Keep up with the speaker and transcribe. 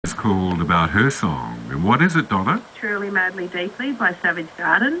called about her song. And what is it, Donna? Truly Madly Deeply by Savage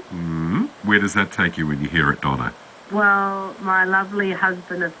Garden. Where does that take you when you hear it, Donna? Well, my lovely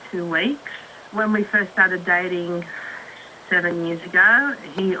husband of 2 weeks, when we first started dating 7 years ago,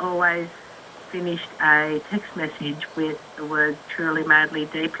 he always finished a text message with the words truly, madly,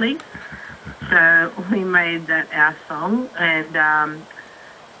 deeply. So we made that our song. And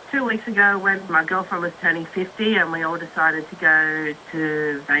 2 weeks ago, when my girlfriend was turning 50 and we all decided to go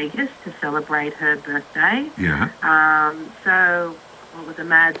to Vegas to celebrate her birthday. Yeah. So it was a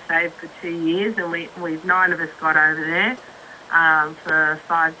mad save for 2 years, and we 9 of us got over there for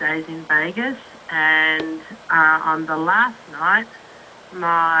 5 days in Vegas. And on the last night,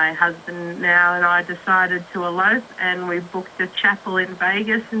 my husband now and I decided to elope, and we booked a chapel in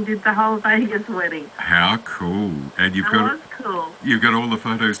Vegas and did the whole Vegas wedding. How cool. And It was cool. you've got all the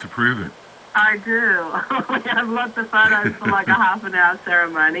photos to prove it. I do. We have lots of photos for like a half-an-hour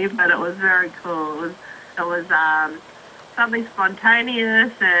ceremony, but it was very cool. It was something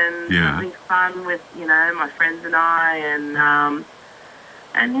spontaneous and something fun with, my friends and I,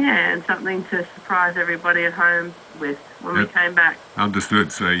 and something to surprise everybody at home with when we came back.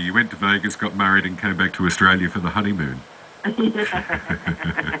 Understood. So you went to Vegas, got married, and came back to Australia for the honeymoon.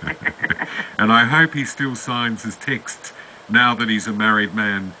 And I hope he still signs his texts now that he's a married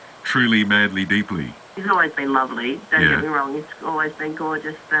man, truly, madly, deeply. He's always been lovely. Don't get me wrong. He's always been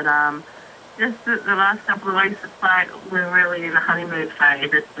gorgeous. But just the last couple of weeks, it's like we're really in the honeymoon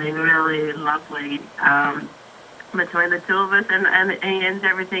phase. It's been really lovely between the two of us. And he ends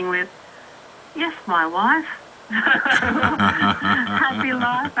everything with, yes, my wife. Happy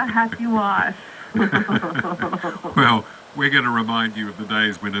life, a happy wife. Well, we're going to remind you of the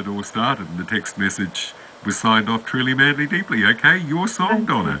days when it all started and the text message was signed off truly, madly, deeply. Okay, your song,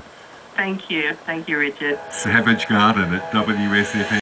 Donna. Thank you. Thank you, Richard. Savage Garden at WSFM.